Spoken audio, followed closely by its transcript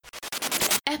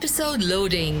Episode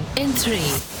loading in 3, 2,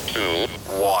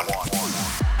 1.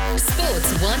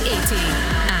 Sports 180.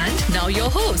 And now your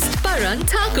host, Paran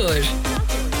Thakur.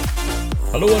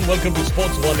 Hello and welcome to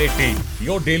Sports 180,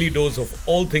 your daily dose of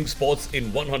all things sports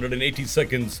in 180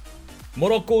 seconds.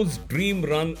 Morocco's dream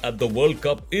run at the World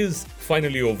Cup is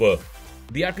finally over.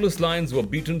 The Atlas Lions were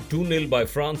beaten 2-0 by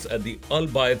France at the Al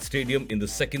Bayt Stadium in the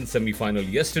second semi-final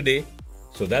yesterday.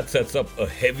 So that sets up a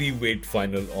heavyweight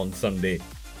final on Sunday,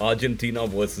 Argentina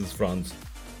versus France.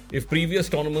 If previous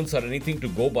tournaments are anything to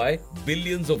go by,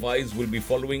 billions of eyes will be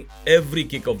following every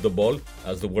kick of the ball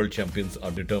as the world champions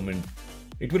are determined.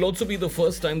 It will also be the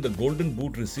first time the Golden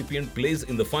Boot recipient plays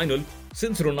in the final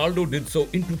since Ronaldo did so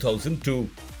in 2002.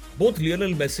 Both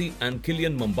Lionel Messi and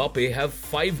Kylian Mbappe have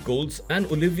 5 goals and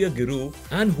Olivier Giroud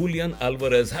and Julian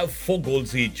Alvarez have 4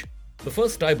 goals each. The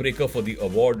first tiebreaker for the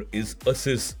award is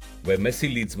assists, where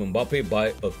Messi leads Mbappe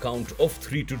by a count of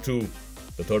 3-2.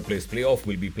 The third place playoff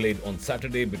will be played on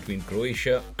Saturday between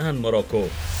Croatia and Morocco.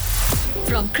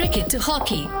 From cricket to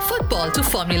hockey, football to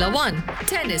Formula One,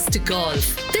 tennis to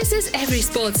golf. This is every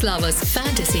sports lover's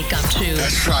fantasy come true.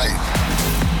 That's right.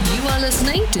 You are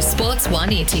listening to Sports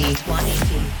 180.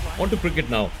 On to cricket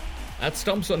now. At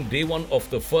stumps on day one of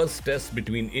the first test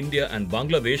between India and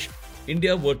Bangladesh,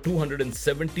 India were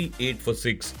 278 for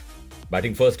 6.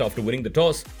 Batting first after winning the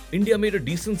toss, India made a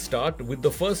decent start with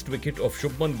the first wicket of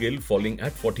Shubman Gill falling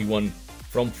at 41.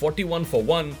 From 41 for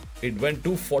 1, it went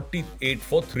to 48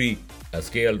 for 3 as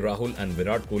KL Rahul and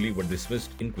Virat Kohli were dismissed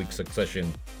in quick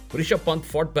succession. Rishabh Pant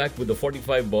fought back with a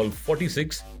 45-ball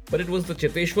 46, but it was the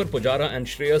Cheteshwar Pujara and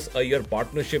Shreyas Iyer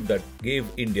partnership that gave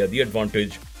India the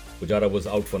advantage. Pujara was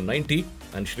out for 90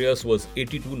 and Shreyas was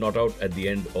 82 not out at the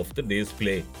end of the day's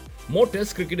play. More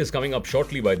test cricket is coming up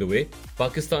shortly, by the way.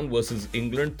 Pakistan versus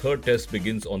England third test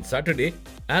begins on Saturday,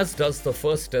 as does the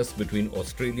first test between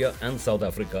Australia and South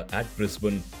Africa at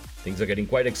Brisbane. Things are getting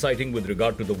quite exciting with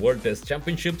regard to the World Test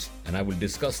Championships, and I will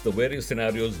discuss the various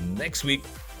scenarios next week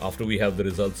after we have the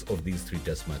results of these 3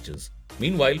 test matches.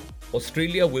 Meanwhile,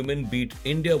 Australia women beat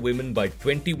India women by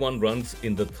 21 runs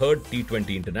in the third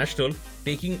T20 International,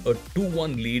 taking a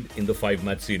 2-1 lead in the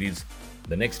 5-match series.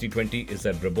 The next T20 is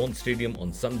at Brabant Stadium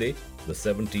on Sunday, the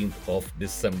 17th of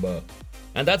December.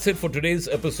 And that's it for today's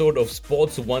episode of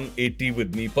Sports 180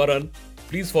 with me, Paran.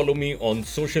 Please follow me on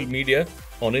social media.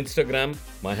 On Instagram,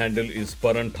 my handle is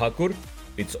Paran Thakur.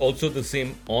 It's also the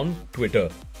same on Twitter,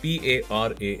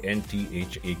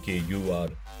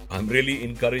 PARANTHAKUR. I'm really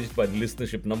encouraged by the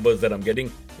listenership numbers that I'm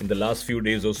getting in the last few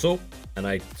days or so, and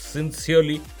I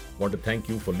sincerely want to thank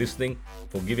you for listening,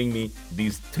 for giving me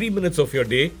these 3 minutes of your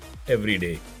day every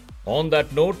day. On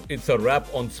that note, it's a wrap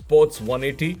on Sports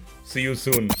 180. See you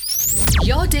soon.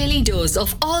 Your daily dose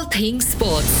of all things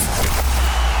sports.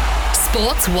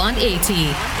 Sports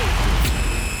 180.